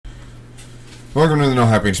Welcome to the No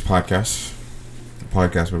Happiness Podcast. The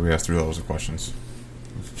podcast where we ask 3 levels of questions.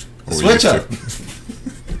 Switch up!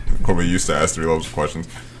 Or we used to ask 3 levels of questions.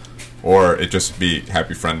 Or it just be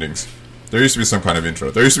happy friendings. There used to be some kind of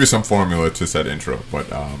intro. There used to be some formula to said intro. But,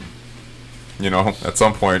 at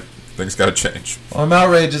some point, things gotta change. Well, I'm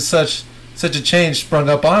outraged at such a change sprung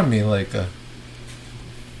up on me. Like a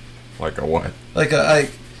what?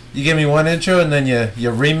 You give me one intro and then you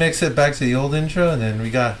remix it back to the old intro, and then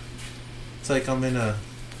it's like I'm in a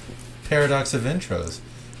paradox of intros.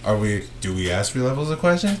 Do we ask 3 levels of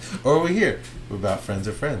questions? Or are we here? We're about friends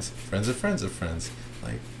of friends. Friends of friends of friends.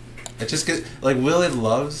 Like, I just get, like, Willard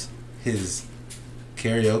loves his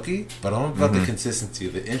karaoke, but I'm about the consistency.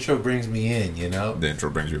 The intro brings me in, you know? The intro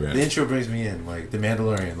brings you in. The intro brings me in. Like, The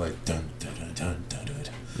Mandalorian, like, dun, dun, dun, dun, dun,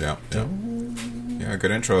 dun. Yeah. Dun. Yeah, good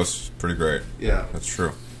intro is pretty great. Yeah. That's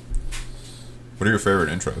true. What are your favorite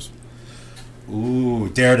intros? Ooh,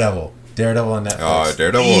 Daredevil on Netflix. Oh,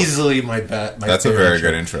 Daredevil. Easily my bet. That's a very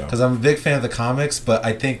good intro. Because I'm a big fan of the comics, but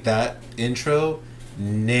I think that intro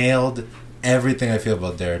nailed everything I feel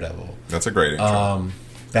about Daredevil. That's a great intro.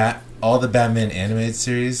 All the Batman animated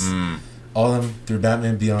series, all of them through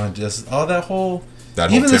Batman Beyond, just all that whole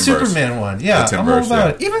even the Superman one. Yeah, I'm all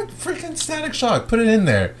about it. Even freaking Static Shock, put it in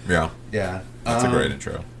there. Yeah. Yeah. That's a great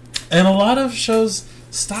intro. And a lot of shows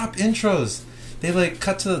stop intros. They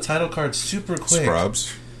cut to the title card super quick.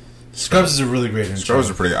 Scrubs is a really great intro. Scrubs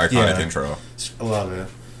is a pretty iconic intro. I love it.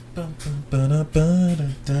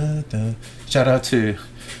 Shout out to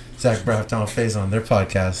Zach Braff, Don Faze on their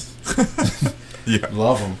podcast. Yeah.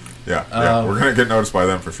 Love them. Yeah. We're going to get noticed by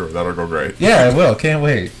them for sure. That'll go great. Yeah, I will. Can't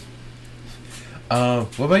wait.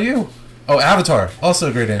 What about you? Oh, Avatar. Also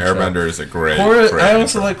a great intro. Airbender is a great I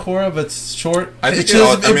also like Korra, but it's short. I think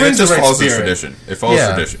it just follows the tradition. It follows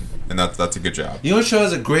tradition. And that's a good job. You know what show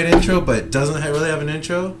has a great intro but doesn't really have an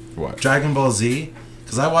intro? What? Dragon Ball Z.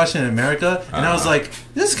 Because I watched it in America, and I was like,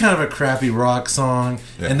 this is kind of a crappy rock song.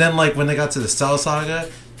 Yeah. And then when they got to the Cell Saga,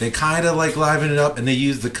 they kind of livened it up, and they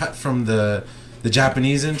used the cut from the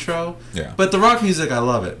Japanese intro. Yeah. But the rock music, I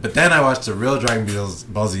love it. But then I watched the real Dragon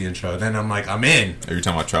Ball Z intro, and then I'm like, I'm in. Are you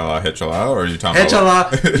talking about Chala Hechala, or are you talking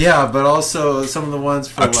about... yeah, but also some of the ones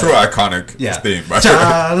for... A true iconic theme.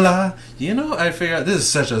 Chala. You know, I figure out...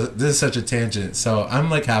 This is such a tangent. So I'm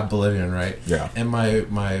half Bolivian, right? Yeah. And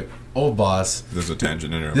my old boss... There's a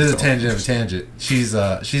tangent in her. This is a tangent of a tangent. She's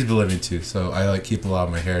Bolivian too, so I keep a lot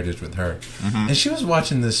of my heritage with her. Mm-hmm. And she was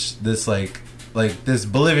watching this this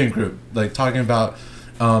Bolivian group talking about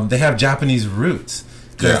they have Japanese roots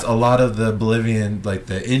because a lot of the Bolivian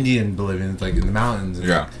the Indian Bolivians in the mountains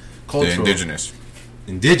and cultural, the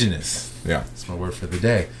indigenous yeah, that's my word for the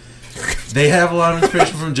day. They have a lot of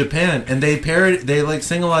inspiration from Japan, and they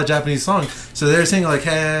sing a lot of Japanese songs. So they're singing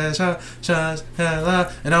hey, sha, sha, la,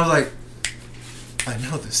 and I was like, I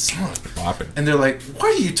know this song. And they're like, what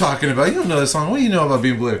are you talking about? You don't know this song. What do you know about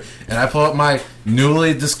being Bolivian? And I pull up my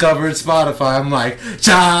newly discovered Spotify. I'm like,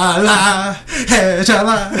 cha-la, hey,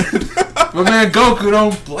 cha-la. But man, Goku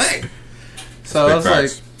don't play. So I was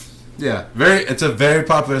like, yeah, it's a very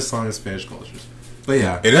popular song in Spanish cultures. But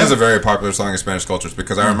yeah. It is a very popular song in Spanish cultures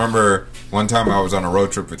because I remember one time I was on a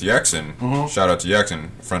road trip with Yexen. Mm-hmm. Shout out to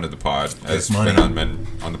Yexen, friend of the pod. Has been on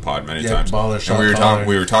the pod many times. And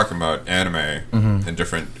we were talking about anime and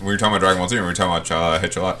different... We were talking about Dragon Ball Z and we were talking about Chala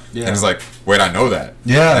Hechala. Yeah. And he's like, wait, I know that.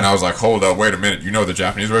 Yeah. And I was like, hold up, wait a minute. You know the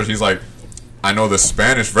Japanese version? He's like, I know the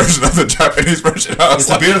Spanish version of the Japanese version. It's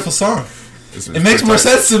a beautiful song. It makes more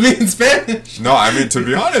sense to me in Spanish. No, I mean, to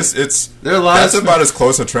be honest, that's about as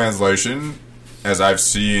close a translation as I've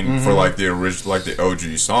seen for the original, the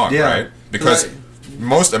OG song, right? Because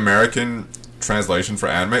most American translation for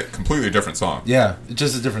anime, completely different song. Yeah, it's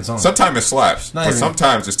just a different song. Sometimes it slaps, but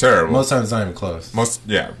sometimes it's terrible. Most times it's not even close.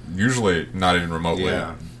 Usually not even remotely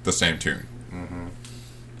the same tune. Mm-hmm.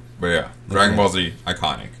 But yeah, Dragon Ball Z,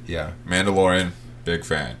 iconic. Yeah. Mandalorian, big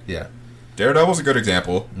fan. Yeah. Daredevil's a good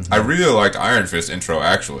example. Mm-hmm. I really liked Iron Fist intro,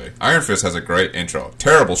 actually. Iron Fist has a great intro.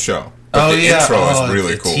 Terrible show. But the intro is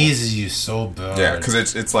really cool. It teases you so bad. Yeah, because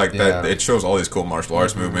it's that. It shows all these cool martial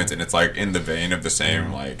arts movements, and it's in the vein of the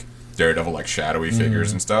same Daredevil shadowy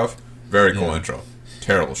figures and stuff. Very cool intro.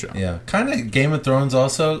 Terrible show. Yeah, kind of Game of Thrones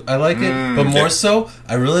also. I like it, but more so,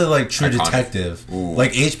 I really like True Detective. Ooh.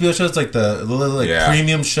 HBO shows, the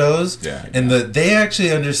premium shows. Yeah, and they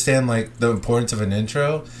actually understand the importance of an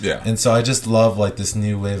intro. Yeah, and so I just love this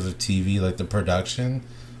new wave of TV, the production.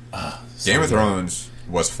 Game of Thrones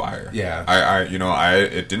was fire. Yeah, I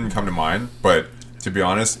it didn't come to mind, but to be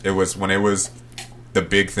honest, it was when it was the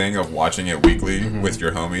big thing of watching it weekly with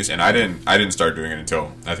your homies, and I didn't start doing it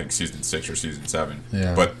until I think season 6 or season 7.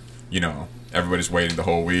 Yeah. But everybody's waiting the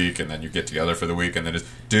whole week, and then you get together for the week, and then it's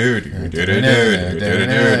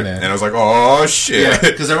and I was like, oh shit,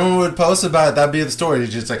 because everyone would post about it. That'd be the story.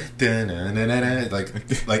 It's just like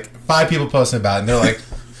like 5 people posting about it, and they're like,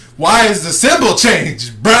 why is the symbol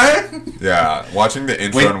changed, Brian? Yeah, watching the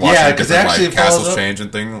intro and watching different like castles change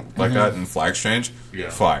and thing like that, and flags change,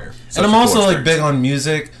 fire. And I'm also like big on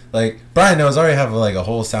music. Like Brian knows, I already have like a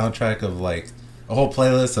whole soundtrack of like a whole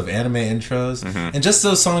playlist of anime intros, and just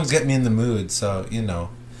those songs get me in the mood. So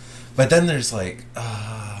but then there's like,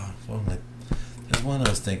 there's one I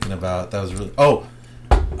was thinking about that was really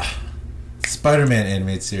Spider-Man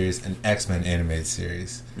animated series and X-Men animated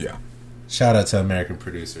series. Yeah. Shout out to American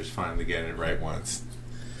producers finally getting it right once.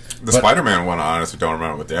 The Spider-Man one, I honestly don't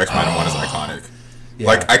remember, but the X-Men one is iconic. Yeah.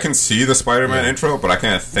 Like, I can see the Spider-Man intro, but I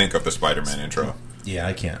can't think of the Spider-Man intro. Yeah,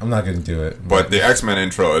 I can't. I'm not going to do it. But the X-Men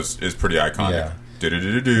intro is pretty iconic. Yeah.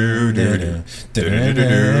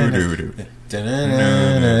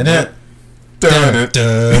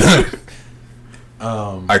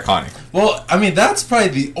 Iconic. Well, I mean, that's probably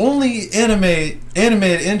the only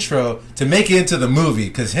animated intro to make it into the movie,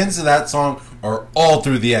 because hints of that song are all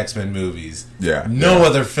through the X-Men movies. Yeah. No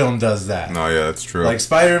other film does that. No, yeah, that's true. Like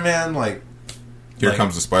Spider-Man, like... Here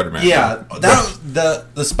comes the Spider-Man. Yeah,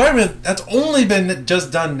 the Spider-Man, that's only been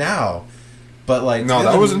just done now. But like... No,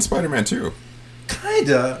 that was in Spider-Man 2.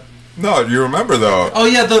 Kinda. No, you remember though. Oh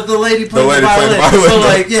yeah, the lady playing the violin. So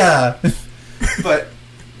like, yeah. But,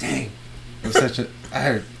 dang. It was such a...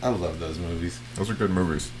 I love those movies. Those are good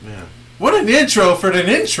movies. Yeah. What an intro for an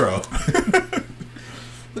intro.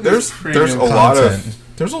 There's a lot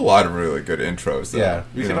of really good intros. Though. Yeah,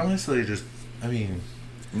 we can honestly just, I mean, you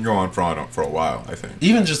can go on for a while. I think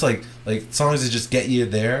even just like songs that just get you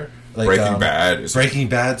there. Like Breaking Bad. Breaking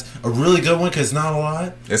Bad's a really good one because it's not a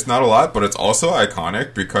lot. It's not a lot, but it's also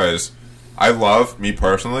iconic because I love when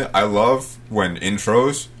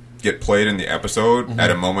intros get played in the episode at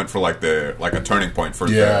a moment for like a turning point for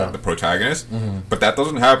the protagonist, but that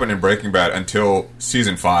doesn't happen in Breaking Bad until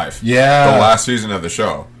season 5, the last season of the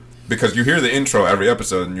show, because you hear the intro every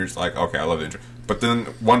episode and you're just like, okay, I love the intro, but then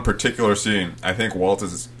one particular scene, I think I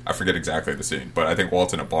forget exactly the scene, but I think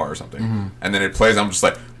Walt's in a bar or something, and then it plays, I'm just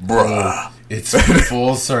like, bruh, it's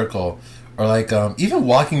full circle. Or like even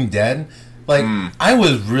Walking Dead, like I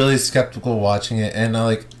was really skeptical watching it, and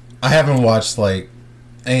I haven't watched like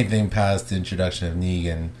anything past the introduction of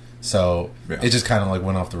Negan, so it just kind of like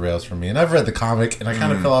went off the rails for me. And I've read the comic, and I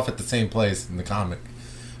kind of fell off at the same place in the comic.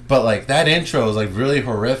 But like that intro is like really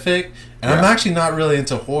horrific, and I'm actually not really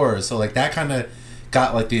into horror, so like that kind of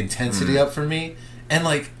got like the intensity up for me. And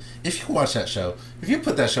like if you watch that show, if you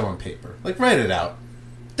put that show on paper, like write it out,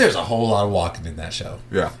 there's a whole lot of walking in that show.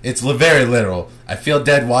 Yeah, it's very literal. I feel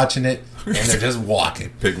dead watching it, and they're just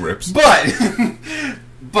walking. Pig rips. But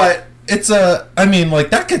it's I mean, like,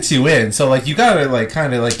 that gets you in. So, like, you gotta, like,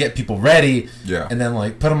 kind of, like, get people ready. Yeah. And then,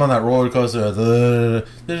 like, put them on that roller coaster.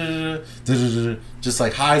 Just,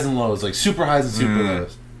 like, highs and lows. Like, super highs and super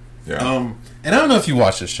lows. Yeah. And I don't know if you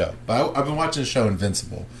watched this show, but I've been watching the show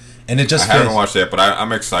Invincible. And it just I haven't watched it yet, but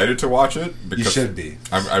I'm excited to watch it. Because you should be.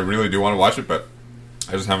 I really do want to watch it, but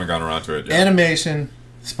I just haven't gotten around to it yet. Animation,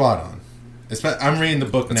 spot on. I'm reading the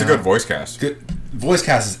book now. It's a good voice cast. Voice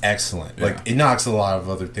cast is excellent. Yeah. Like, it knocks a lot of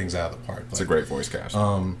other things out of the park. It's a great voice cast.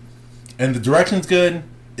 And the direction's good.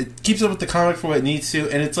 It keeps up with the comic for what it needs to,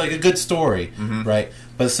 and it's like a good story, right?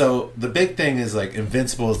 But so the big thing is like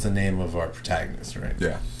Invincible is the name of our protagonist, right?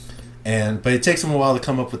 Yeah. But it takes him a while to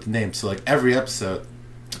come up with the name. So like every episode,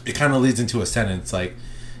 it kind of leads into a sentence. Like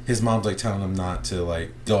his mom's like telling him not to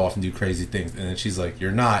like go off and do crazy things, and then she's like,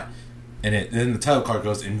 "You're not," and then the title card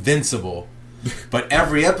goes Invincible. But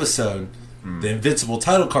every episode, the Invincible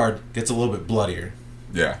title card gets a little bit bloodier.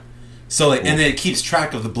 Yeah. So like, and then it keeps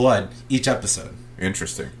track of the blood each episode.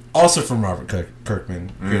 Interesting. Also from Robert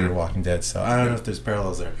Kirkman, creator of Walking Dead. So I don't know if there's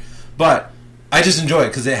parallels there, but I just enjoy it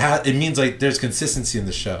because it means like there's consistency in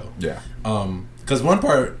the show. Yeah. Because one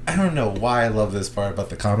part, I don't know why I love this part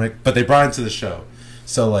about the comic, but they brought it into the show.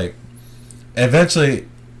 So like, eventually,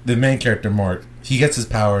 the main character Mark, he gets his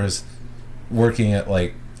powers working at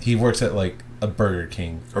like he works at like a Burger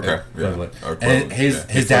King. Okay. And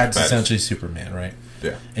his dad's essentially Superman, right?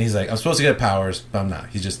 Yeah. And he's like, I'm supposed to get powers, but I'm not.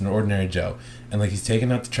 He's just an ordinary Joe. And like he's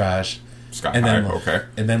taking out the trash. And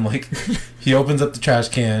then like he opens up the trash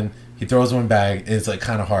can, he throws one bag, and it's like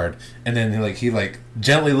kind of hard. And then he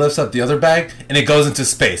gently lifts up the other bag, and it goes into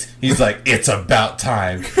space. He's like, it's about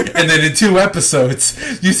time. And then in 2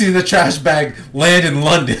 episodes, you see the trash bag land in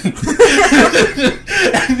London. And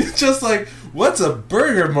it's just like, what's a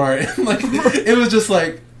Burger Mart? Like, it was just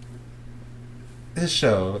like, this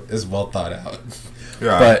show is well thought out.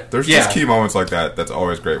 Yeah, but there's just key moments like that. That's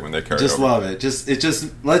always great when they carry. Just over. Love it.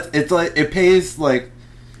 It's like it pays like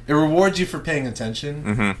it rewards you for paying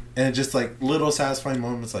attention, and just like little satisfying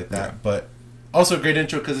moments like that. Yeah. But also a great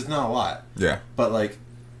intro because it's not a lot. Yeah. But like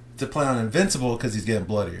to play on Invincible because he's getting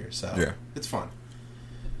bloodier, so yeah, it's fun.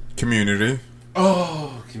 Community.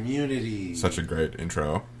 Oh, Community! Such a great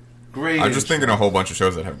intro. Great. I'm just thinking a whole bunch of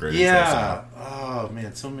shows that have great intros. Yeah. Oh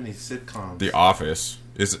man, so many sitcoms. The Office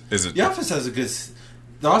is it? The Office has a good.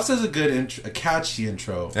 The Office has a good intro, a catchy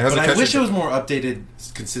intro. But I wish it was more updated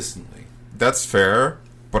consistently. That's fair,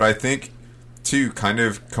 but I think to kind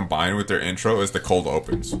of combine with their intro is the cold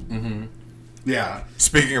opens. Mm-hmm. Yeah.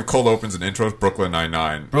 Speaking of cold opens and intros, Brooklyn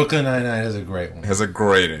Nine-Nine. Brooklyn Nine-Nine has a great one. Has a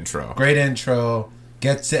great intro. Great intro.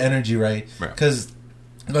 Gets the energy right. Because,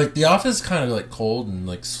 like, The Office is kind of, like, cold and,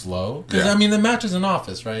 like, slow. Because, I mean, the match is an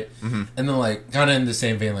Office, right? Mm-hmm. And then, like, kind of in the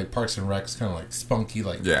same vein, like, Parks and Rec's kind of, like, spunky,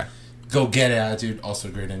 like, go-get attitude. Also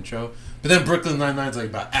a great intro. But then Brooklyn Nine-Nine's, like,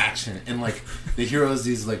 about action. And, like, the heroes,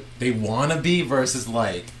 these, like, they want to be versus,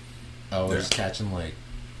 like, we're just catching, like,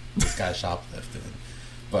 this guy shoplifting.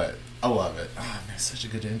 But I love it. Oh, man, such a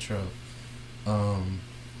good intro. You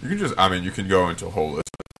can just, you can go into a whole list.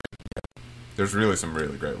 There's really some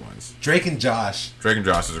really great ones. Drake and Josh. Drake and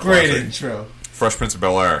Josh is a great classic. Intro. Fresh Prince of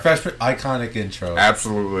Bel-Air. Iconic intro.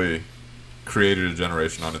 Absolutely created a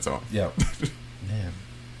generation on its own. Yep. Man.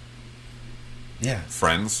 Yeah.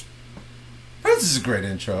 Friends. Friends is a great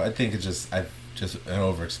intro. I think I've just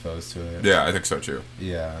overexposed to it. Yeah, I think so too.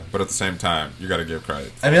 Yeah. But at the same time, you got to give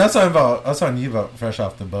credit. I mean, I was talking to you about Fresh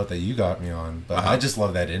Off the Boat that you got me on, but I just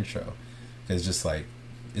love that intro. It's just like,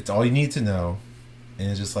 it's all you need to know. And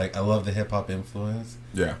it's just like, I love the hip hop influence.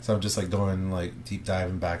 Yeah. So I'm just like going like deep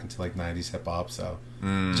diving back into like 90s hip hop. So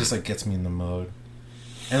it just like gets me in the mode.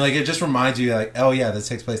 And like it just reminds you like, oh yeah, this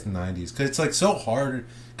takes place in the 90s. Because it's like so hard.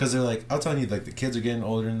 Because they're like, I'll tell you, like the kids are getting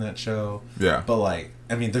older in that show. Yeah. But like,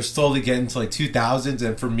 I mean, they're slowly getting to like 2000s.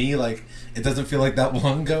 And for me, like, it doesn't feel like that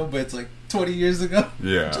long ago. But it's like 20 years ago.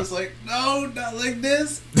 Yeah. Just like, no, not like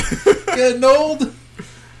this. Getting old.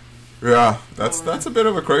 Yeah. That's a bit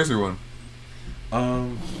of a crazy one.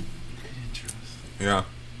 Yeah,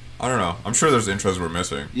 I don't know. I'm sure there's intros we're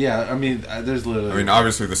missing. Yeah, I mean, there's literally. I mean,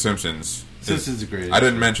 obviously, The Simpsons. Simpsons is great. I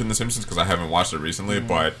didn't mention The Simpsons because I haven't watched it recently,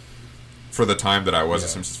 but for the time that I was a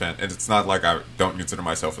Simpsons fan, and it's not like I don't consider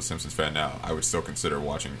myself a Simpsons fan now. I would still consider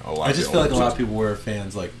watching a lot. I just feel like a lot of people were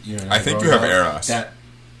fans, like I think you have eras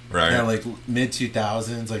right? Yeah, like mid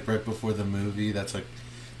 2000s, like right before the movie. That's like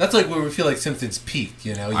where we feel like Simpsons peaked,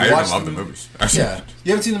 you know? I even love the movies. Yeah.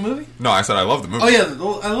 You haven't seen the movie? No, I said I love the movie. Oh, yeah,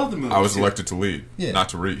 I love the movie. I was elected to lead, not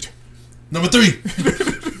to read. Number 3!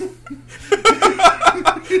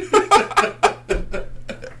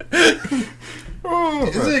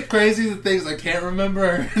 Isn't it crazy the things I can't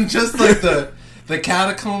remember? Just like the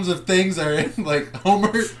catacombs of things are in, like,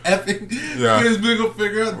 Homer effing his middle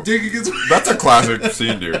finger out, digging his... That's a classic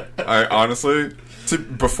scene, dude. I honestly...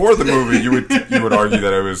 Before the movie, you would argue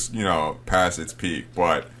that it was, past its peak,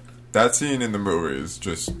 but that scene in the movie is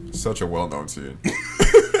just such a well-known scene.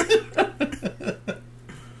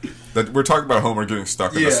 That we're talking about Homer getting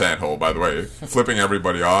stuck in the sand hole, by the way, flipping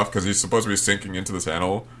everybody off because he's supposed to be sinking into the sand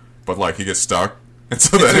hole, but like he gets stuck, and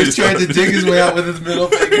so then he's trying to dig his way out with his middle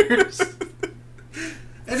fingers,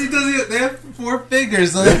 and he doesn't. They have 4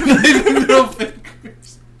 fingers, so they have even middle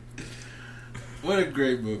fingers. What a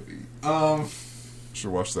great movie.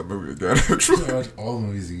 Should watch that movie again. Actually, watch all the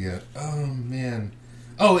movies again. Oh man.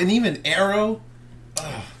 Oh, and even Arrow.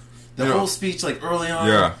 The whole speech, like early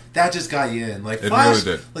on, that just got you in. Like Flash, it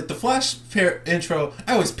really did. Like the Flash intro.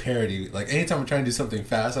 I always parody. Like anytime I'm trying to do something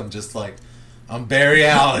fast, I'm just like, I'm Barry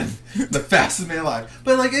Allen, the fastest man alive.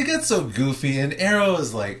 But like it gets so goofy, and Arrow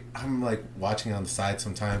is like, I'm like watching it on the side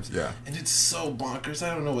sometimes. Yeah. And it's so bonkers.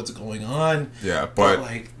 I don't know what's going on. Yeah, but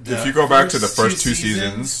like if you go back to the first 2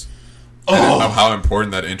 seasons. Of how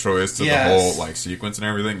important that intro is to the whole like sequence and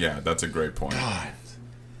everything. Yeah, that's a great point. God,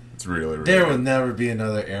 it's really, really. There good. will never be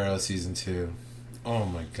another Arrow season 2. Oh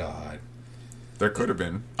my God. There could have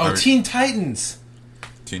been. Teen Titans.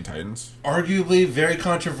 Teen Titans. Arguably very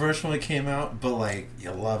controversial when it came out, but like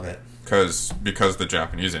you love it. Because the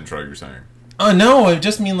Japanese intro, you're saying? Oh no, I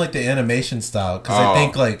just mean like the animation style. Because I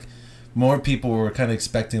think like more people were kind of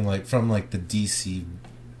expecting like from like the DC,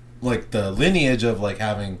 like the lineage of like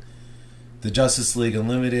having the Justice League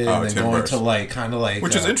Unlimited, and then going to like kind of like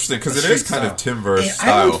which is interesting because it is kind of Timverse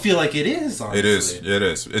style. I would feel like it is. Honestly. It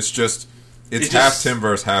is. It's just half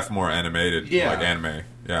Timverse, half more animated, like anime.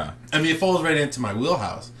 Yeah. I mean, it falls right into my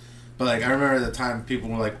wheelhouse. But like, I remember at the time people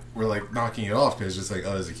were like knocking it off because it's just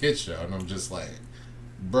like, oh, it's a kids show, and I'm just like,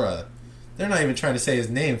 bruh, they're not even trying to say his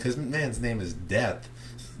name because man's name is Death.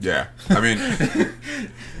 Yeah, I mean,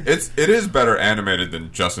 it is better animated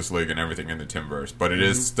than Justice League and everything in the Timverse, but it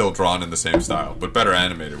is still drawn in the same style, but better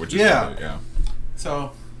animated, which is really.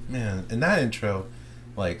 So, man, in that intro,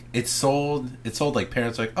 like it sold like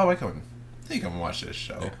parents like, oh, I think I'm gonna watch this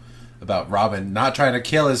show about Robin not trying to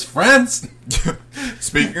kill his friends.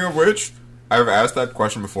 Speaking of which, I've asked that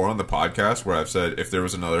question before on the podcast where I've said if there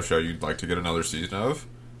was another show you'd like to get another season of,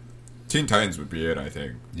 Teen Titans would be it, I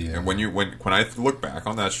think. Yeah. And when I look back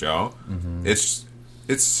on that show, it's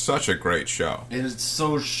such a great show. And it's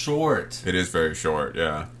so short. It is very short,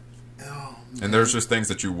 yeah. Oh, and there's just things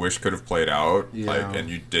that you wish could have played out, and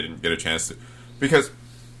you didn't get a chance to, because.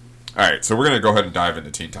 All right, so we're gonna go ahead and dive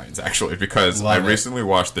into Teen Titans actually, because I recently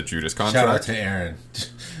watched the Judas Contract. Shout out to Aaron.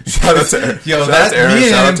 Shout out to Aaron. Yo, that's me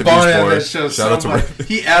and Aaron bonded on that show so much.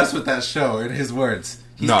 He F's with that show in his words.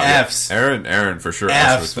 He F's. Yeah. Aaron for sure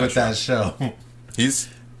F's with that show.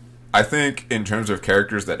 I think in terms of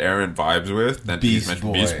characters that Aaron vibes with, then Beast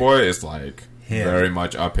Boy is like very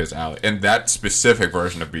much up his alley, and that specific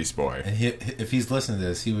version of Beast Boy. And if he's listening to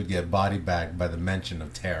this, he would get body bagged by the mention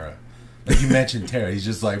of Tara. Like you mentioned Tara, he's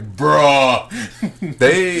just like, bruh.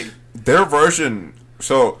 Their version.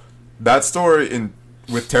 So that story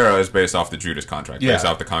with Tara is based off the Judas Contract, based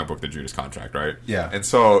off the comic book, The Judas Contract, right? Yeah. And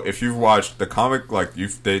so if you've watched the comic, like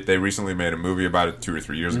they recently made a movie about it 2 or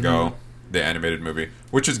 3 years ago, the animated movie,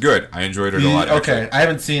 which is good. I enjoyed it a lot. Okay, I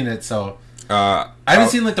haven't seen it, so I haven't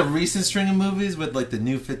seen like the recent string of movies with like the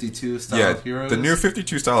New 52 style of heroes. The New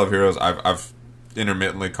 52 style of heroes, I've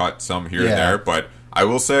intermittently caught some here and there, but I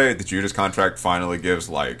will say the Judas Contract finally gives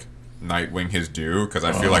like Nightwing his due, because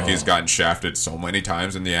I feel like he's gotten shafted so many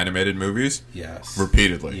times in the animated movies. Yes.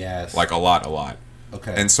 Repeatedly. Yes. Like a lot.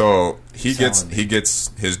 Okay. And so he gets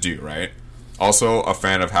his due, right? Also a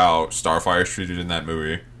fan of how Starfire's treated in that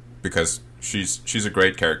movie, because she's a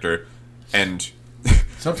great character, and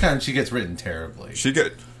sometimes she gets written terribly.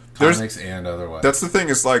 Comics and otherwise. That's the thing,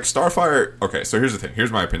 is like Starfire. Okay, so here's the thing.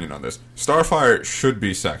 Here's my opinion on this. Starfire should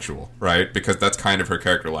be sexual, right? Because that's kind of her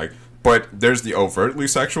character, like. But there's the overtly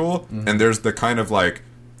sexual, and there's the kind of like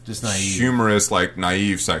just naive, humorous, like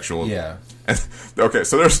naive sexual. Yeah. And, okay,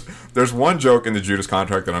 so there's one joke in the Judas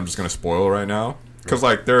Contract that I'm just gonna spoil right now, because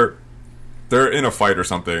like they're in a fight or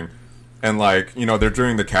something, and like they're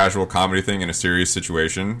doing the casual comedy thing in a serious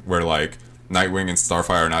situation where like Nightwing and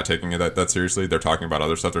Starfire are not taking it that seriously. They're talking about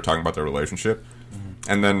other stuff. They're talking about their relationship,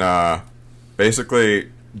 and then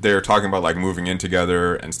basically they're talking about like moving in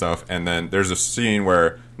together and stuff. And then there's a scene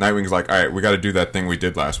where Nightwing's like, "All right, we got to do that thing we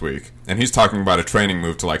did last week," and he's talking about a training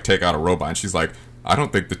move to like take out a robot, and she's like, "I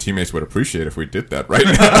don't think the teammates would appreciate if we did that right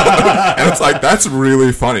now." And it's like, that's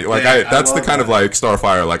really funny. Like that's the kind of like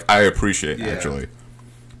Starfire like I appreciate actually.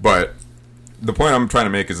 But the point I'm trying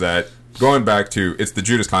to make is that, going back to, it's the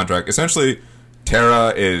Judas Contract. Essentially,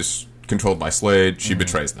 Tara is controlled by Slade. She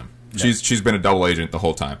betrays them. Yeah. She's been a double agent the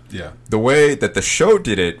whole time. Yeah. The way that the show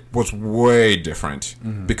did it was way different,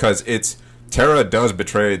 because Tara does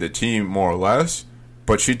betray the team more or less,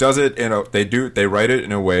 but she does it they write it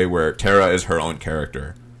in a way where Tara is her own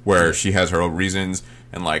character, where she has her own reasons,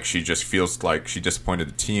 and like she just feels like she disappointed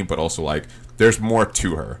the team, but also like there's more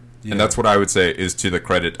to her. Yeah. And that's what I would say is to the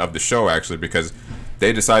credit of the show, actually, because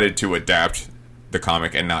they decided to adapt the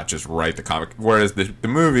comic and not just write the comic, whereas the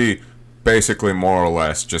movie basically more or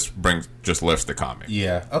less just lifts the comic.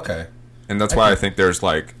 Yeah, okay. And that's why I think there's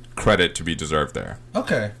like credit to be deserved there.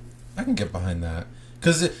 Okay. I can get behind that.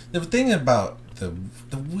 Because the thing about the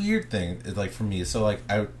weird thing is, like, for me, so like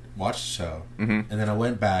I watched the show and then I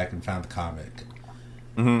went back and found the comic.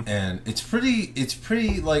 And it's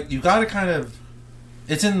pretty like, you gotta kind of,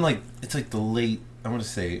 it's like the late, I want to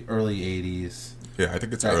say early 80s. Yeah, I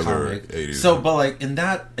think it's earlier 80s. So, but like in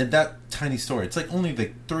that tiny story, it's like only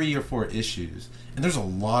like 3 or 4 issues, and there's a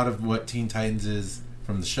lot of what Teen Titans is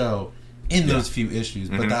from the show in those few issues.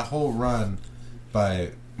 But that whole run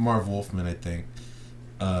by Marv Wolfman, I think,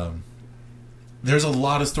 there's a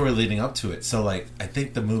lot of story leading up to it. So like, I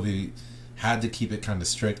think the movie had to keep it kind of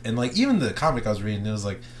strict, and like even the comic I was reading, it was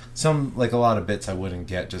like a lot of bits I wouldn't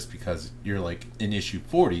get just because you're like in issue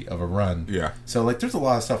 40 of a run. Yeah. So like, there's a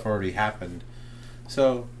lot of stuff already happened.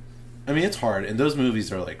 So, I mean, it's hard, and those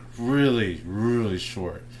movies are like really, really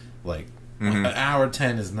short. Like an hour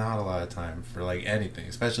 10 is not a lot of time for like anything,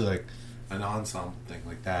 especially like an ensemble thing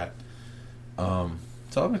like that. So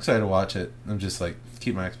I'm excited to watch it. I'm just like,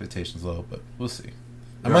 keep my expectations low, but we'll see.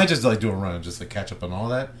 Yeah. I might just like do a run and just like catch up on all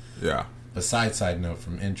that. Yeah. A side note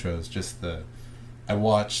from intros, I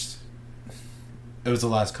watched. It was the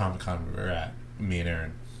last Comic-Con we were at, me and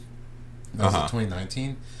Aaron. It was in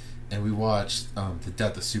 2019. And we watched The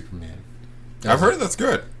Death of Superman. I've heard that's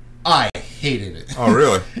good. I hated it. Oh,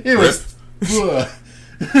 really? It was...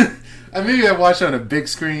 Maybe I watched it on a big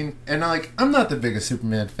screen, and I'm not the biggest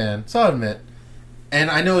Superman fan, so I'll admit.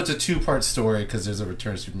 And I know it's a 2-part story because there's a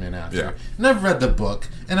Return of Superman after. Yeah. And I've read the book,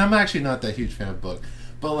 and I'm actually not that huge fan of the book.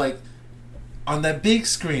 But, on that big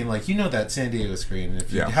screen, that San Diego screen, and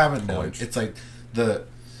if you haven't known, it's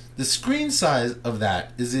the screen size of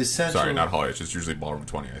that is essential. Sorry, not Hall H. It's usually Ballroom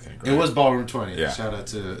 20, I think. Right? It was Ballroom 20. Yeah. Shout out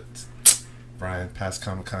to Brian, past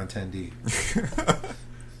Comic-Con attendee.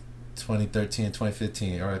 2013 and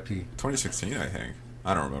 2015, RIP. 2016, I think.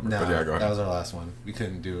 I don't remember. No, but yeah, go ahead. That was our last one. We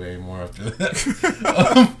couldn't do any more after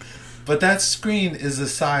that. But that screen is the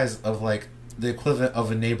size of the equivalent of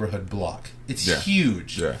a neighborhood block. It's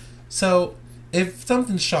huge. Yeah. So if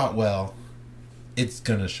something's shot well, it's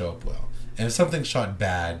gonna show up well. And if something's shot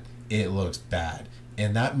bad, it looks bad.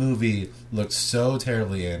 And that movie looked so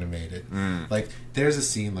terribly animated. There's a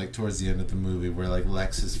scene towards the end of the movie where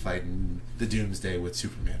Lex is fighting the Doomsday with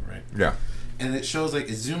Superman, right? Yeah. And it shows it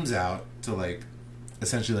zooms out to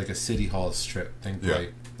essentially a city hall strip. Think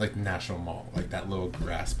like National Mall, that little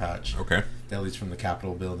grass patch. Okay. That leads from the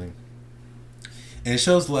Capitol building. And it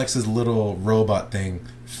shows Lex's little robot thing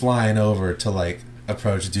flying over to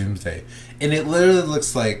approach Doomsday. And it literally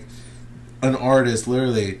looks like an artist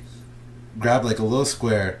literally grabbed a little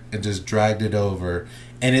square and just dragged it over,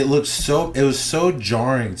 and it was so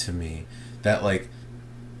jarring to me that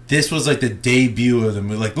this was the debut of the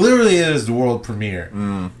movie, literally it is the world premiere,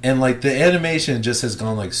 and the animation just has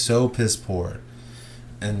gone so piss poor,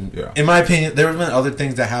 and in my opinion there have been other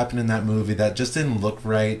things that happened in that movie that just didn't look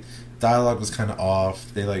right. Dialogue was kind of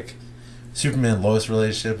off. They Superman Lois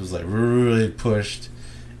relationship was really pushed,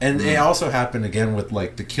 and it also happened again with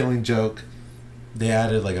the Killing Joke. They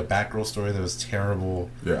added a Batgirl story that was terrible.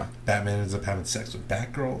 Yeah. Batman ends up having sex with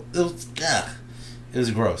Batgirl. It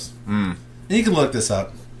was gross. And you can look this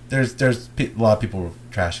up. There's a lot of people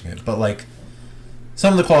trashing it, but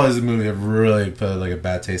some of the qualities of the movie have really put a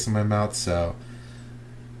bad taste in my mouth. So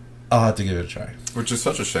I'll have to give it a try. Which is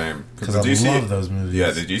such a shame because I love those movies.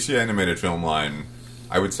 Yeah, the DC animated film line.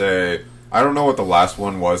 I would say I don't know what the last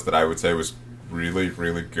one was that I would say was really,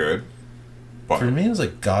 really good. For me, it was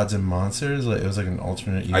Gods and Monsters. It was an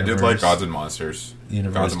alternate universe. I did like Gods and Monsters.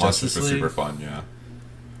 Gods and Monsters was super fun. Yeah.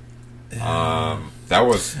 That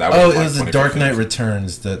was. Oh, it was the Dark Knight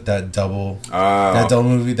Returns. That double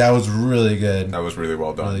movie. That was really good. That was really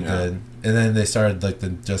well done. Really good. And then they started the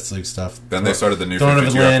Justice League stuff. Then they started the new Throne of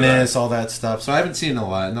Atlantis, all that stuff. So I haven't seen a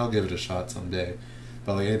lot, and I'll give it a shot someday.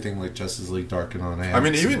 But anything Justice League Dark and on. I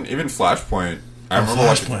mean, even Flashpoint. I remember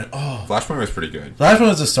Flashpoint was pretty good. Flashpoint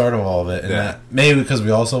was the start of all of it, and that maybe because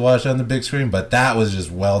we also watched it on the big screen, but that was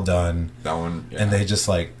just well done. That one, and they just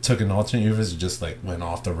took an alternate universe and just went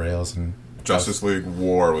off the rails. And Justice League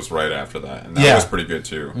War was right after that, and that was pretty good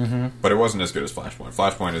too. But it wasn't as good as Flashpoint.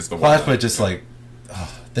 Flashpoint is the one. Flashpoint just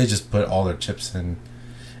they just put all their chips in,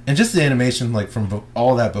 and just the animation from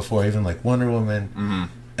all that before, even Wonder Woman,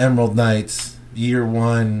 Emerald Knights, Year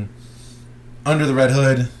One, Under the Red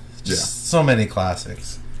Hood. Just so many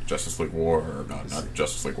classics. Justice League War, or not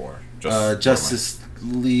Justice League War. Justice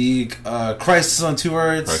League, Crisis on Two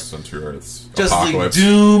Earths. Crisis on Two Earths. Justice Apocalypse.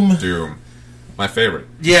 League Doom. My favorite.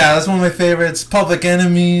 Yeah, that's one of my favorites. Public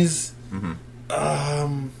Enemies.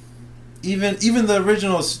 Even the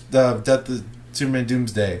original Death of Superman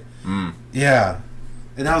Doomsday. Yeah.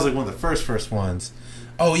 And that was one of the first ones.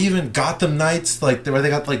 Oh, even Gotham Knights, where they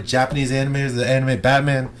got Japanese animators that animate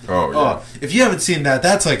Batman. Oh, yeah. If you haven't seen that,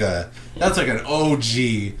 that's an OG.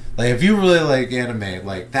 If you really anime,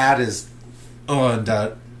 that is, and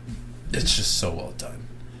it's just so well done.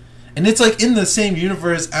 And it's in the same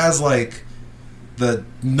universe as the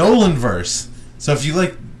Nolan verse. So if you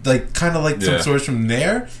some source from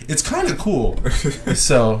there, it's kind of cool.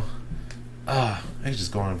 So, I could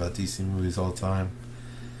just go on about DC movies all the time.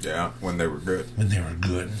 Yeah, when they were good.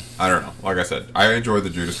 I don't know. Like I said, I enjoyed the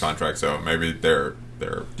Judas Contract, so maybe they're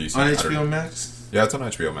decent. On HBO Max? Yeah, it's on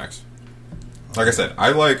HBO Max. Like I said,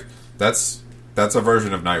 that's a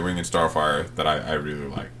version of Nightwing and Starfire that I really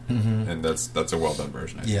like, and that's a well done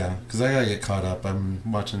version. Yeah, because I gotta get caught up. I'm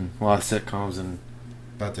watching a lot of sitcoms and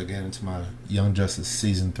about to get into my Young Justice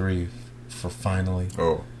season 3 for finally.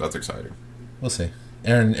 Oh, that's exciting. We'll see.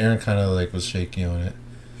 Aaron kind of was shaky on it.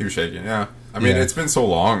 He was shaking, yeah. I mean, it's been so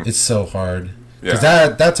long. It's so hard. Because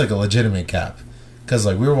that's a legitimate cap. Because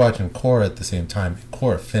we were watching Korra at the same time.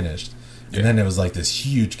 Korra finished. And then it was this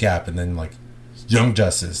huge gap. And then Young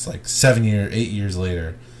Justice 8 years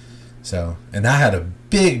later. So, and that had a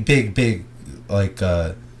big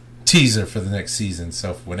teaser for the next season.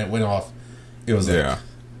 So when it went off, it was it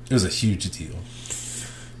was a huge deal.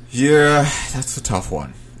 Yeah, that's a tough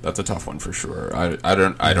one. That's a tough one for sure. I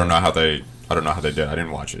don't know how they did. I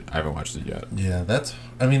didn't watch it. I haven't watched it yet. Yeah,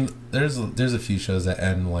 I mean, there's a few shows that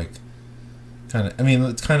end like kind of. I mean,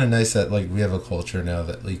 it's kind of nice that like we have a culture now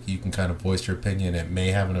that like you can kind of voice your opinion. It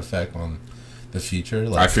may have an effect on the future.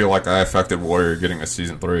 Like, I feel like I affected Warrior getting a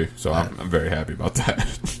season 3, so I'm very happy about that.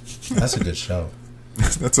 That's a good show.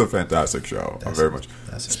 That's a fantastic show. I'm very much.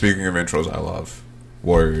 Speaking of intros, I love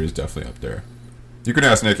Warrior is definitely up there. You can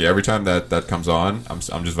ask Nikki every time that comes on. I'm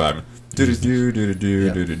just vibing. Do.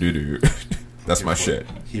 That's my shit.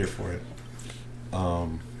 Here for it.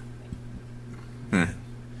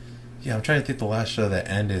 Yeah, I'm trying to think the last show that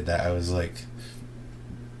ended that I was like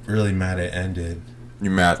really mad it ended.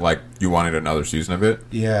 You mad like you wanted another season of it?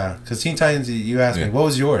 Yeah, because Teen Titans. You asked me what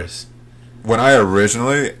was yours. When I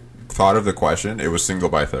originally thought of the question, it was Single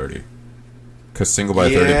by 30. Because Single by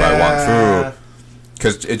 30 by Wong Fu.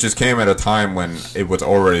 Because it just came at a time when it was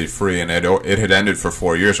already free and it had ended for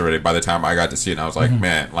 4 years already by the time I got to see it. And I was like,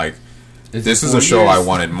 man, like, this is a show I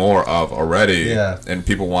wanted more of already. Yeah. And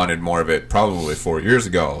people wanted more of it probably 4 years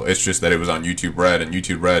ago. It's just that it was on YouTube Red. And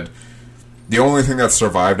YouTube Red, the only thing that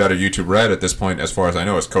survived out of YouTube Red at this point, as far as I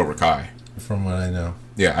know, is Cobra Kai. From what I know.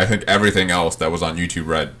 Yeah, I think everything else that was on YouTube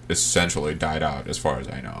Red essentially died out, as far as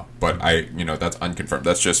I know. But that's unconfirmed.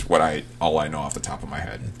 That's just all I know off the top of my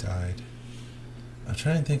head. It died. I'm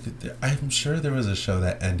trying to think. I'm sure there was a show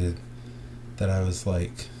that ended that I was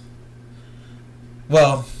like,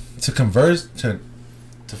 well, to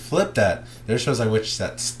flip that, there's shows I wish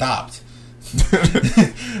that stopped.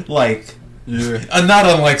 Like, yeah, not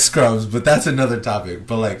unlike Scrubs, but that's another topic.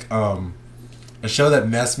 But like, a show that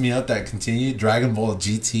messed me up that continued, Dragon Ball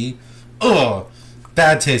GT. Ugh,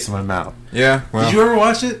 bad taste in my mouth. Yeah, well, did you ever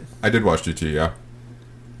watch it? I did watch GT. Yeah,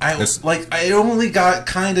 I only got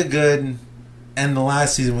kind of good in the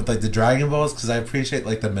last season with like the Dragon Balls because I appreciate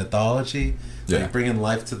like the mythology, like bringing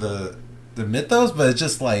life to the mythos. But it's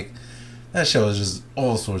just like that show is just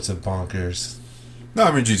all sorts of bonkers. No,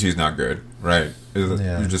 I mean GT's not good, right?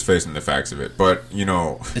 You're just facing the facts of it. But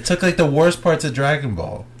it took like the worst parts of Dragon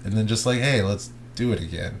Ball and then just like, hey, let's do it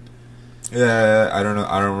again. Yeah, I don't know.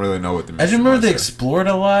 I don't really know what the. I just remember they explored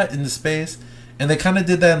a lot in the space. And they kind of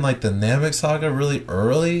did that in like the Namek saga really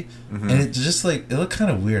early, and it just like it looked kind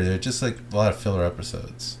of weird. They're just like a lot of filler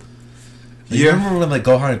episodes. Like, you remember when like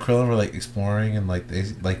Gohan and Krillin were like exploring and like they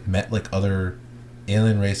like met like other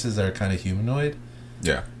alien races that are kind of humanoid?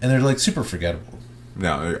 Yeah, and they're like super forgettable.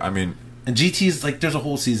 No, I mean, and GT's like there's a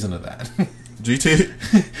whole season of that. GT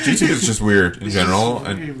is just weird in general,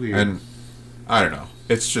 weird. And I don't know.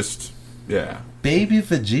 It's just Baby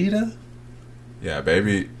Vegeta. Yeah,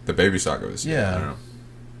 the baby saga was I don't know.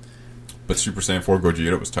 But Super Saiyan 4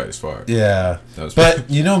 Gogeta was tight as fuck. Yeah. But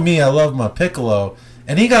you know me, I love my Piccolo,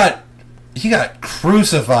 and he got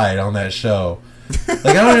crucified on that show. Like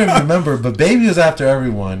I don't even remember, but Baby was after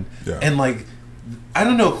everyone. Yeah. And like I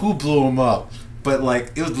don't know who blew him up, but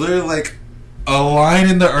like it was literally like a line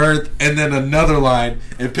in the earth and then another line,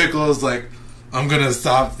 and Piccolo's like, I'm gonna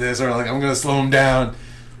stop this, or like I'm gonna slow him down.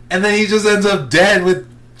 And then he just ends up dead with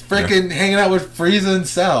freaking hanging out with Frieza and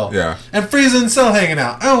Cell. Yeah. And Frieza and Cell hanging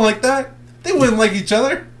out. I don't like that. They wouldn't like each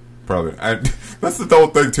other. Probably. That's the whole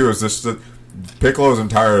thing, too, is just that Piccolo's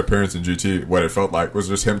entire appearance in GT, what it felt like, was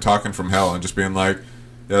just him talking from hell and just being like,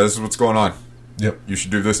 yeah, this is what's going on. Yep. You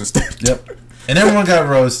should do this instead. Yep. And everyone got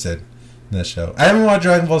roasted in that show. I haven't watched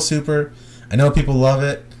Dragon Ball Super. I know people love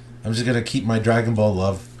it. I'm just going to keep my Dragon Ball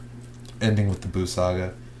love ending with the Buu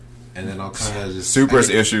Saga. And then I'll kind of just... Super's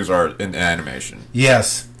issues are in animation.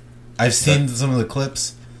 Yes. I've seen some of the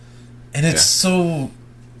clips. And it's so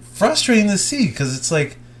frustrating to see because it's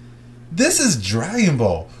like, this is Dragon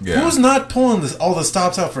Ball. Yeah. Who's not pulling all the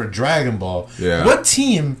stops out for Dragon Ball? Yeah.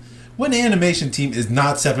 What animation team is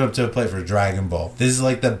not stepping up to the plate for Dragon Ball? This is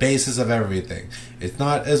like the basis of everything. It's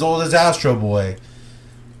not as old as Astro Boy.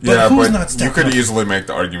 But but you could easily make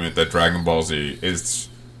the argument that Dragon Ball Z is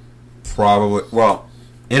probably... Well...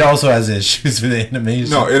 It also has issues with animation.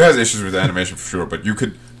 No, it has issues with animation for sure, but you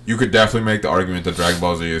could definitely make the argument that Dragon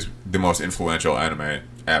Ball Z is the most influential anime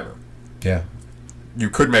ever. Yeah. You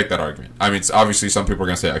could make that argument. I mean, obviously some people are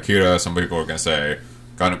going to say Akira, some people are going to say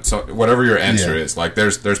Gundam, so whatever your answer is. Like,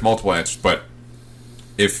 there's multiple answers, but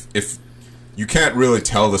if you can't really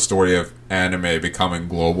tell the story of anime becoming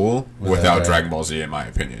global without Dragon Ball Z, in my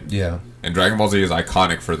opinion. Yeah. And Dragon Ball Z is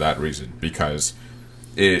iconic for that reason, because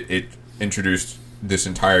it introduced this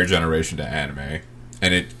entire generation to anime,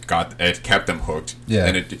 and it kept them hooked. Yeah.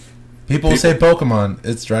 And people say Pokemon,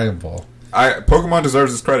 it's Dragon Ball. Pokemon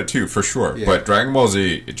deserves its credit too, for sure. Yeah. But Dragon Ball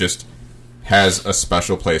Z, it just has a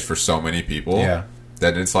special place for so many people. Yeah.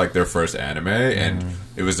 that it's like their first anime, and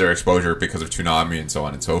it was their exposure because of Toonami and so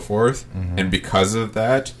on and so forth. And because of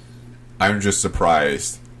that, I'm just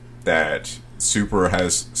surprised that Super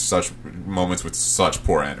has such moments with such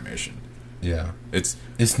poor animation. Yeah, it's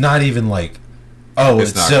not even like,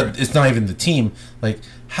 it's not even the team. Like,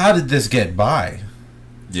 how did this get by?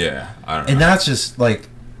 Yeah, I don't know. And that's just like,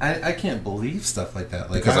 I can't believe stuff like that.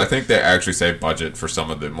 Like, because I think they actually save budget for some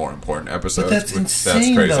of the more important episodes. But that's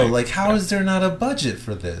insane, though. Like, how is there not a budget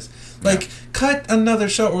for this? Like, cut another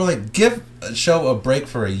show, or like give a show a break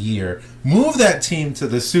for a year. Move that team to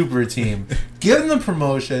the Super team. Give them the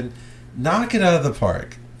promotion. Knock it out of the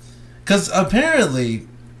park. Because apparently,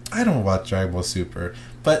 I don't watch Dragon Ball Super,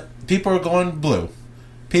 but people are going blue.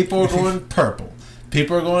 People are going purple.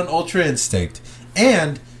 People are going Ultra Instinct.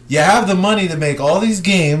 And you have the money to make all these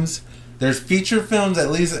games. There's feature films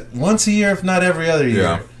at least once a year, if not every other year.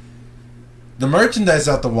 Yeah. The merchandise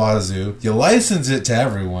out the wazoo. You license it to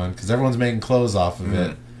everyone because everyone's making clothes off of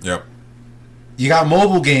it. Yep. You got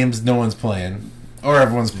mobile games no one's playing. Or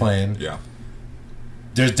everyone's playing. Yeah.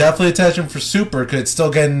 There's definitely attention for Super because it's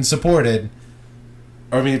still getting supported.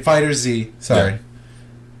 Or, I mean, Fighter Z. Sorry. Yeah.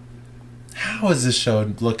 How is this show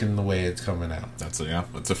looking the way it's coming out? That's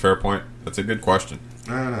a fair point. That's a good question.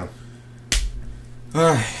 I don't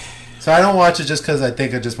know. So I don't watch it just because I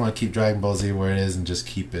think I just want to keep Dragon Ball Z where it is and just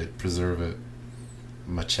keep it, preserve it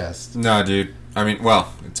in my chest. Nah, dude. I mean,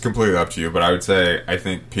 well, it's completely up to you, but I would say I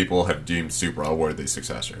think people have deemed Super a worthy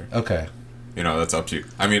successor. Okay. You know, that's up to you.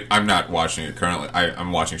 I mean, I'm not watching it currently.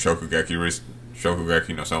 I'm watching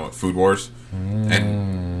Shokugeki no Soma Food Wars.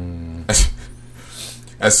 And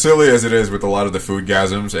as silly as it is with a lot of the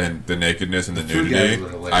foodgasms and the nakedness and the nudity,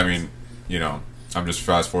 I mean, you know, I'm just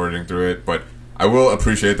fast forwarding through it, but I will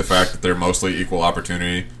appreciate the fact that they're mostly equal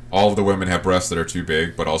opportunity. All of the women have breasts that are too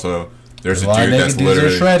big, but also there's a dude that's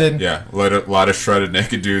literally shredded. Yeah, a lot of shredded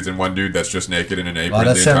naked dudes and one dude that's just naked in an apron. A lot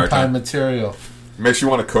of senpai material. Makes you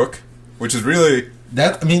want to cook, which is really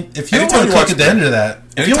that. I mean, if you want to cook at the end of that,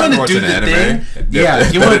 if you want to do the thing,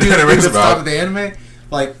 if you want to do the thing that's top of the anime,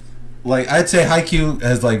 like I'd say Haikyuu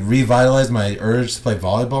has like revitalized my urge to play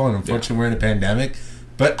volleyball, and unfortunately we're in a pandemic.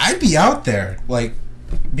 But I'd be out there, like,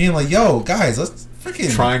 being like, yo, guys, let's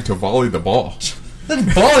freaking... trying to volley the ball.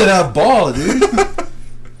 Let's ball it out ball, dude. Oh,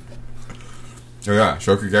 yeah,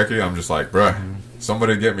 Shokugeki, I'm just like, bruh,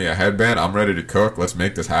 somebody get me a headband. I'm ready to cook. Let's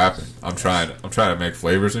make this happen. I'm trying to make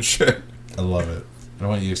flavors and shit. I love it. I don't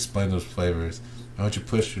want you to explain those flavors. I want you to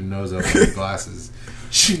push your nose up in the glasses.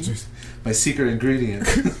 My secret ingredient.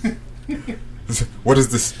 What is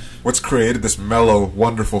this? What's created this mellow,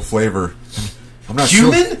 wonderful flavor? I'm not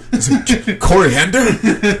sure. Coriander?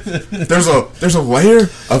 There's a layer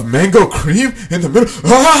of mango cream in the middle.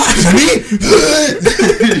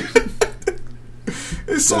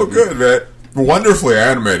 It's so good, man. Wonderfully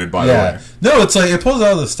animated, by the way. No, it's like it pulls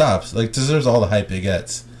all the stops. Like, deserves all the hype it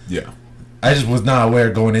gets. Yeah. I just was not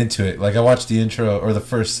aware going into it. Like, I watched the intro or the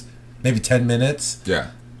first maybe 10 minutes.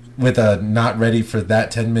 Yeah. With a not ready for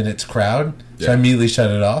that 10 minutes crowd, so I immediately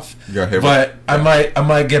shut it off. But I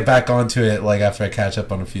might get back onto it like after I catch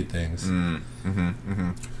up on a few things.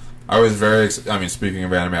 I was speaking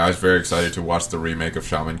of anime, I was very excited to watch the remake of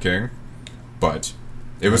Shaman King, but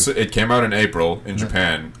it came out in April in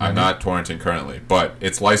Japan. I'm not torrenting currently, but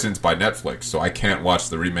it's licensed by Netflix, so I can't watch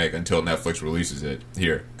the remake until Netflix releases it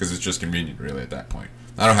here because it's just convenient, really, at that point.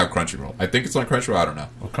 I don't have Crunchyroll. I think it's on Crunchyroll. I don't know.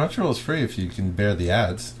 Well, Crunchyroll is free if you can bear the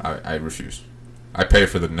ads. I refuse. I pay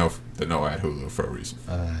for the no ad Hulu for a reason.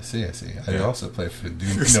 I see. I also pay for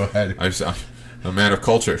no ad. I'm a man of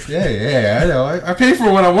culture. Yeah. I know. I pay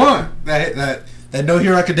for what I want. That No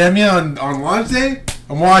Hero Academia on launch day.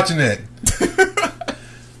 I'm watching it.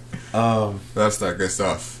 That's that good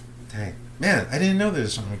stuff. Dang, man! I didn't know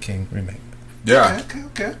there's a Shaman King remake. Yeah.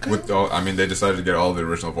 Okay. They decided to get all the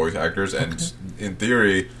original voice actors, and in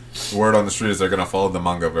theory, the word on the street is they're going to follow the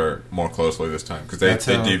manga more closely this time because they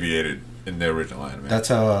deviated in the original anime. That's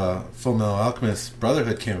how Full Metal Alchemist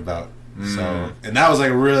Brotherhood came about. So, and that was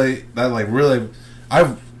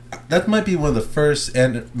that might be one of the first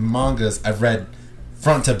mangas I've read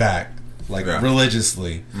front to back,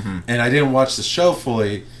 religiously. And I didn't watch the show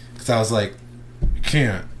fully because I was like, you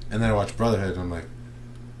can't. And then I watched Brotherhood, and I'm like,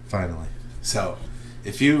 finally. So,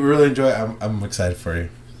 if you really enjoy it, I'm excited for you.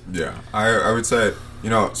 Yeah, I would say,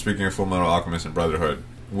 speaking of Full Metal Alchemist and Brotherhood,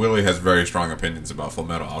 Willie has very strong opinions about Full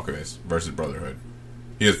Metal Alchemist versus Brotherhood.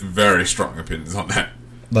 He has very strong opinions on that.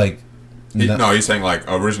 He's saying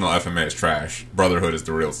original FMA is trash. Brotherhood is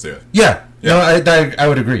the real shit. Yeah. No, I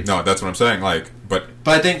would agree. No, that's what I'm saying. But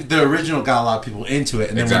I think the original got a lot of people into it,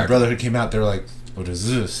 and then when Brotherhood came out, they were like, "What is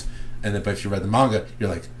this?" And then, but if you read the manga, you're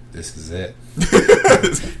like, this is it.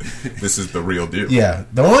 This is the real deal. Yeah.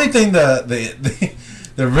 The only thing the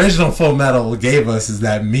original Full Metal gave us is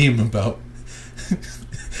that meme about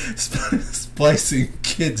splicing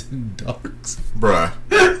kids and dogs. Bruh.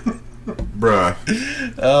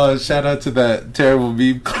 Oh, shout out to that terrible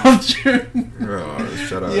meme culture. Oh,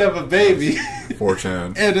 shout out. You have a baby.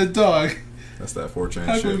 4chan. And a dog. That's that 4chan shit.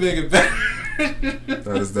 How can we make it better?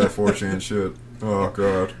 That is that 4chan shit. Oh,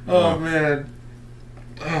 God. Oh, man.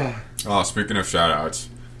 Oh, speaking of shout outs,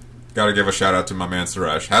 gotta give a shout out to my man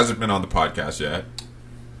Suresh. Hasn't been on the podcast yet,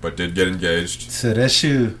 but did get engaged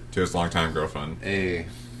Sureshu to his longtime girlfriend. Hey.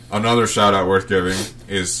 Another shout out worth giving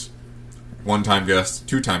is two-time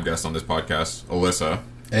guest on this podcast, Alyssa.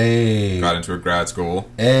 Hey. Got into a grad school.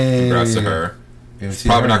 Hey. Congrats to her. She's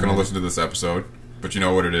probably not going to listen to this episode, but you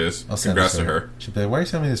know what it is. Congrats to her. She'll be like, why are you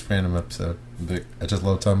sending me this random episode? I just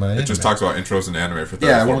love talking about it. It just talks about intros and anime for 30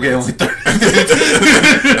 minutes. Yeah, we'll get only 30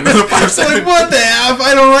 And then the 5 seconds. Like, what the F?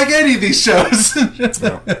 I don't like any of these shows.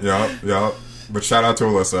 Yeah. But shout out to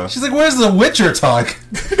Alyssa. She's like, where's the Witcher talk?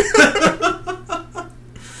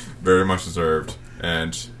 Very much deserved.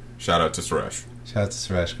 And shout out to Suresh. Shout out to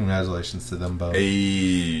Suresh. Congratulations to them both.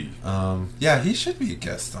 Hey. Yeah, he should be a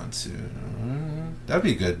guest on soon. That'd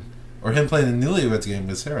be good. Or him playing the Newlyweds game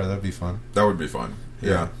with Sarah. That'd be fun. That would be fun.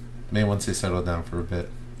 Yeah. Maybe once they settle down for a bit.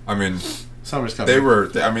 I mean, summer's coming. They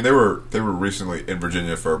were recently in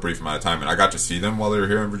Virginia for a brief amount of time, and I got to see them while they were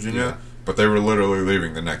here in Virginia. Yeah. But they were literally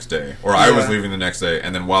leaving the next day, or I was leaving the next day,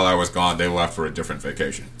 and then while I was gone, they left for a different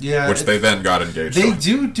vacation. Yeah, which they then got engaged. They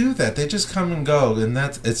do that. They just come and go, and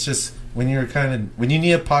it's just when you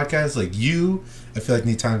need a podcast like you. I feel like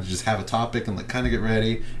need time to just have a topic and like kind of get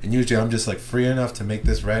ready. And usually I'm just like free enough to make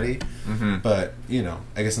this ready. Mm-hmm. But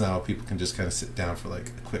I guess now people can just kind of sit down for like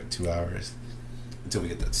a quick 2 hours until we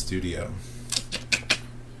get that studio.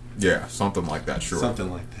 Yeah, something like that. Sure,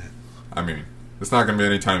 something like that. I mean, it's not going to be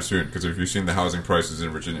anytime soon because if you've seen the housing prices in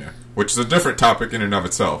Virginia, which is a different topic in and of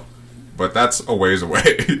itself, but that's a ways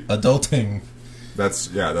away. Adulting. That's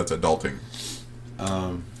adulting.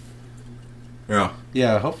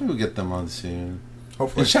 Yeah, hopefully we'll get them on soon.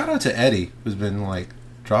 Hopefully. And shout out to Eddie, who's been like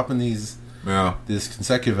dropping these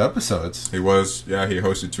consecutive episodes. He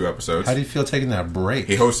hosted 2 episodes. How do you feel taking that break?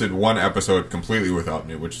 He hosted 1 episode completely without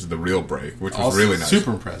me, which is the real break, which was really nice.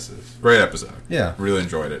 Super impressive. Great episode. Yeah. Really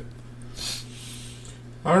enjoyed it.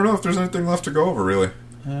 I don't know if there's anything left to go over, really.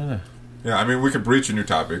 I don't know. Yeah, I mean, we could breach a new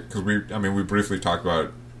topic, because we briefly talked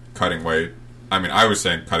about cutting weight. I mean, I was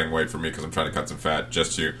saying cutting weight for me because I'm trying to cut some fat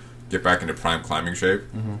just to get back into prime climbing shape.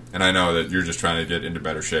 Mm-hmm. And I know that you're just trying to get into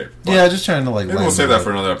better shape. Yeah, just trying to like... Maybe we'll save that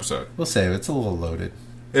for another episode. We'll save it. It's a little loaded.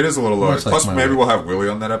 It is a little loaded. Plus, maybe we'll have Willie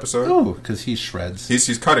on that episode. Oh, because he shreds.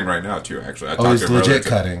 He's cutting right now, too, actually. He's legit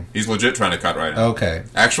cutting. He's legit trying to cut right now. Okay.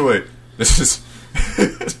 Actually, this is...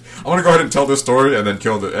 I want to go ahead and tell this story and then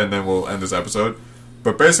and then we'll end this episode.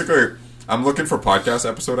 But basically, I'm looking for podcast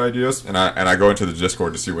episode ideas, and I go into the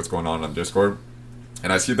Discord to see what's going on Discord.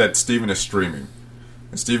 And I see that Steven is streaming.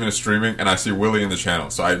 And Steven is streaming, and I see Willie in the channel.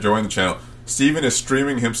 So I join the channel. Steven is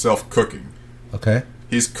streaming himself cooking. Okay.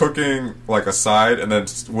 He's cooking, like, a side, and then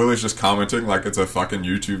Willie's just commenting like it's a fucking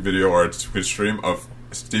YouTube video or a Twitch stream of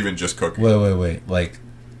Steven just cooking. Wait. Like,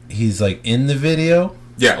 he's, like, in the video?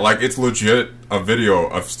 Yeah, like, it's legit a video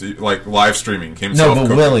of like, live streaming himself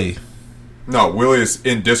cooking. Willie. No, Willie is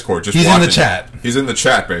in Discord just He's watching. In the chat. He's in the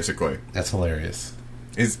chat, basically. That's hilarious.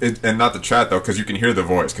 And not the chat, though, because you can hear the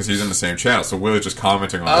voice, because he's in the same channel. So Willie's just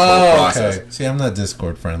commenting on this whole process. Okay. See, I'm not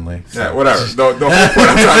Discord friendly. So. Yeah, whatever. The whole point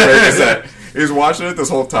I'm trying to make is that he's watching it this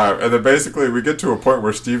whole time, and then basically we get to a point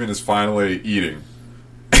where Steven is finally eating.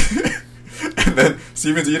 And then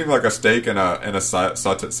Steven's eating like a steak and a side of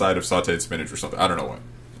sauteed spinach or something. I don't know what.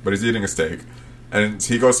 But he's eating a steak. And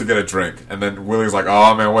he goes to get a drink, and then Willie's like,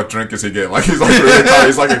 "Oh man, what drink is he getting?" Like he's like really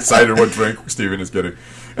he's like excited what drink Steven is getting.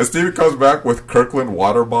 And Steven comes back with Kirkland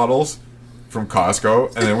water bottles from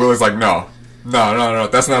Costco, and then Willie's like, No,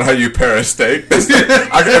 that's not how you pair a steak.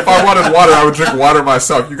 If I wanted water, I would drink water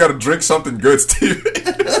myself. You got to drink something good, Steven."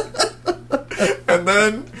 and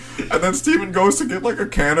then Steven goes to get like a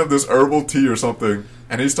can of this herbal tea or something,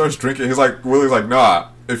 and he starts drinking. Willie's like, "Nah,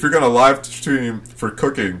 if you're gonna live stream for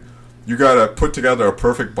cooking, you gotta put together a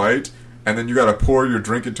perfect bite, and then you gotta pour your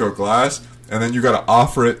drink into a glass, and then you gotta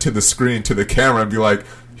offer it to the screen, to the camera, and be like,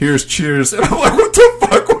 'Here's cheers.'" And I'm like, "What the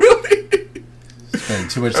fuck, Willie?" Spending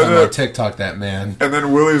too much time on TikTok, that man. And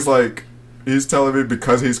then Willie's like, he's telling me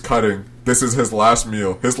because he's cutting, this is his last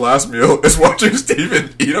meal. His last meal is watching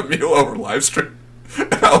Steven eat a meal over live stream.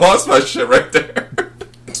 And I lost my shit right there.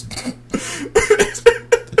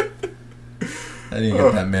 I need to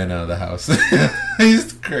get that man out of the house.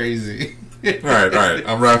 He's crazy. right.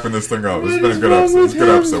 I'm wrapping this thing up. It's been a good episode. It's a good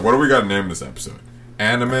episode. What do we got to name this episode?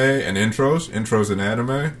 Anime and intros? Intros and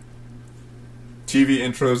anime? TV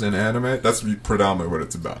intros and anime? That's predominantly what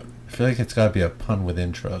it's about. I feel like it's got to be a pun with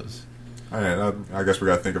intros. I guess we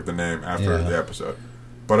got to think of the name after the episode.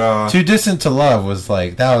 But Too Distant to Love was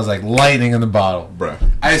like lightning in the bottle. Bruh.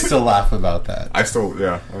 I still laugh about that. That's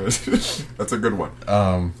a good one.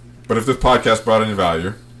 But if this podcast brought any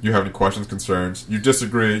value, you have any questions, concerns, you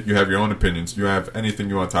disagree, you have your own opinions, you have anything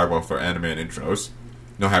you want to talk about for anime and intros,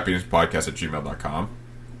 nohappinesspodcast@gmail.com.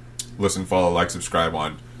 Listen, follow, like, subscribe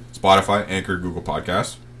on Spotify, Anchor, Google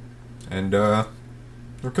Podcasts. And,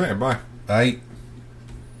 okay, bye. Bye.